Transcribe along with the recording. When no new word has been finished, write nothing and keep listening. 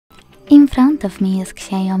In front of me is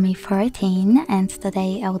Xiaomi 14 and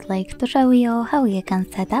today I would like to show you how you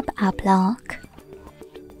can set up app lock.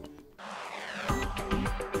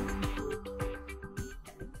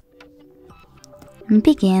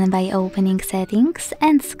 Begin by opening settings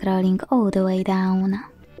and scrolling all the way down.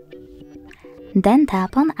 Then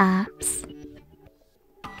tap on apps.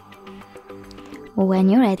 When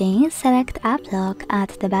you're ready, select app lock at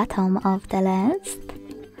the bottom of the list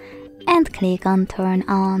and click on turn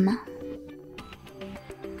on.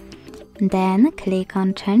 Then click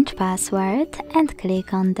on change password and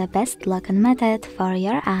click on the best login method for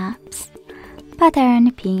your apps,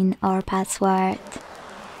 pattern, PIN or password.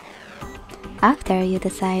 After you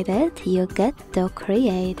decide it, you get to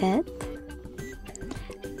create it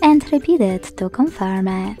and repeat it to confirm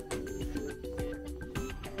it.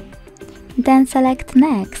 Then select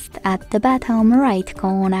next at the bottom right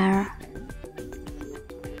corner.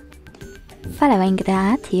 Following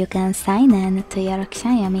that, you can sign in to your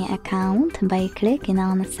Xiaomi account by clicking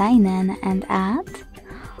on sign in and add,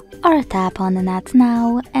 or tap on not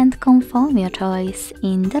now and confirm your choice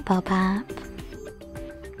in the pop-up.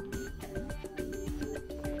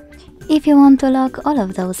 If you want to lock all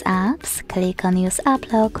of those apps, click on use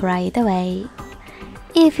app lock right away.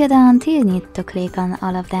 If you don't, you need to click on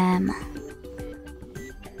all of them.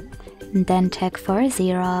 Then check for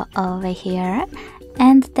 0 over here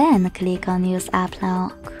and then click on use app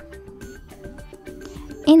lock.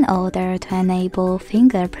 In order to enable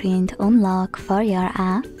fingerprint unlock for your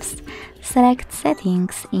apps, select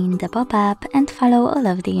settings in the pop-up and follow all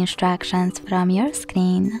of the instructions from your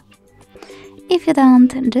screen. If you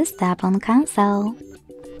don't, just tap on cancel.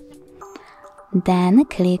 Then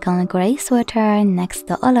click on gray switcher next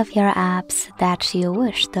to all of your apps that you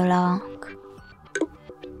wish to lock.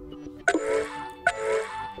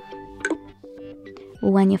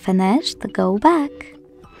 When you finished, go back.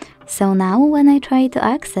 So now when I try to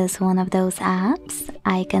access one of those apps,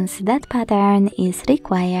 I can see that pattern is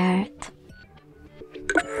required.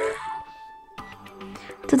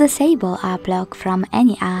 To disable app lock from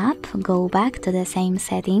any app, go back to the same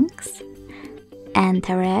settings,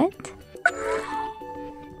 enter it,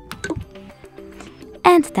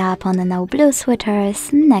 and tap on the no blue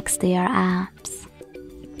switchers next to your apps.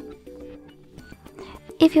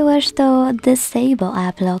 If you wish to disable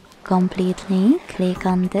app lock completely, click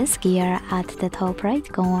on this gear at the top right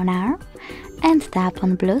corner and tap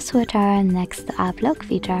on blue switcher next to app lock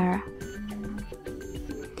feature.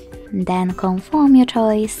 Then confirm your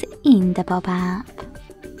choice in the pop-up.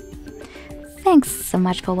 Thanks so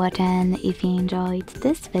much for watching. If you enjoyed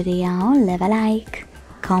this video, leave a like,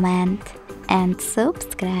 comment and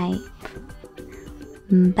subscribe.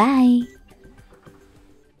 Bye!